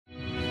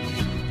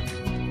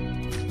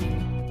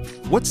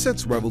What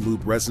sets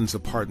REVOLOOP Resins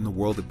apart in the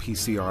world of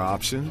PCR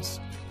options?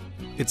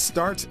 It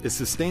starts as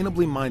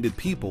sustainably minded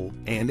people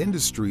and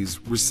industries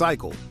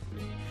recycle.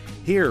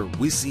 Here,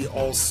 we see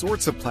all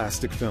sorts of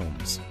plastic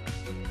films.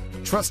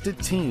 Trusted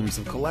teams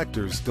of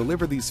collectors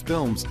deliver these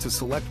films to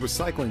select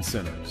recycling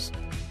centers.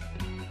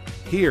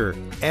 Here,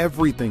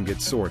 everything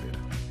gets sorted,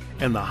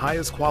 and the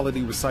highest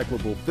quality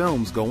recyclable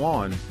films go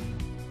on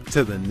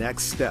to the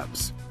next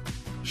steps: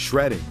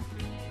 shredding,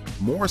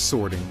 more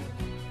sorting,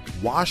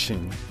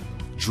 washing,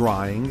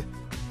 drying.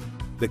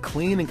 The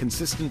clean and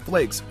consistent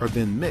flakes are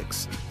then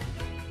mixed,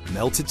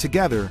 melted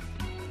together,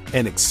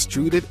 and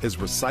extruded as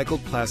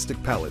recycled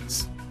plastic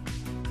pellets.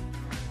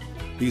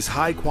 These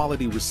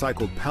high-quality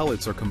recycled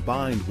pellets are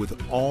combined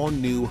with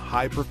all-new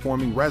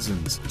high-performing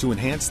resins to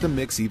enhance the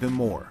mix even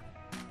more.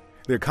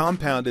 They're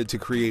compounded to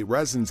create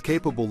resins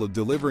capable of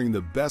delivering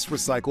the best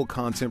recycled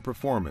content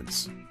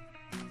performance.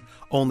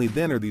 Only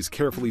then are these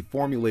carefully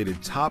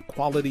formulated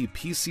top-quality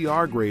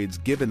PCR grades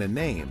given a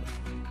name: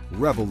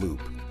 REVOLOOP.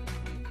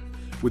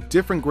 With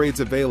different grades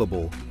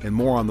available and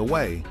more on the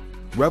way,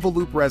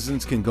 REVOLOOP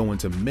resins can go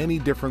into many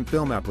different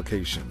film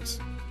applications.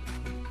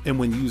 And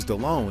when used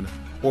alone,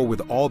 or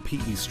with all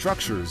PE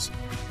structures,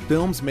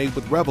 films made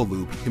with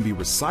REVOLOOP can be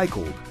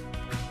recycled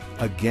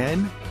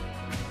again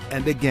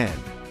and again,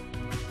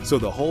 so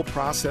the whole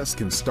process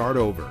can start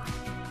over.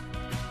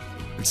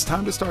 It's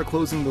time to start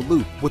closing the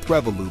loop with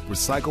REVOLOOP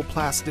Recycled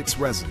Plastics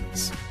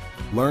Resins.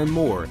 Learn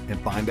more and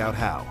find out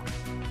how.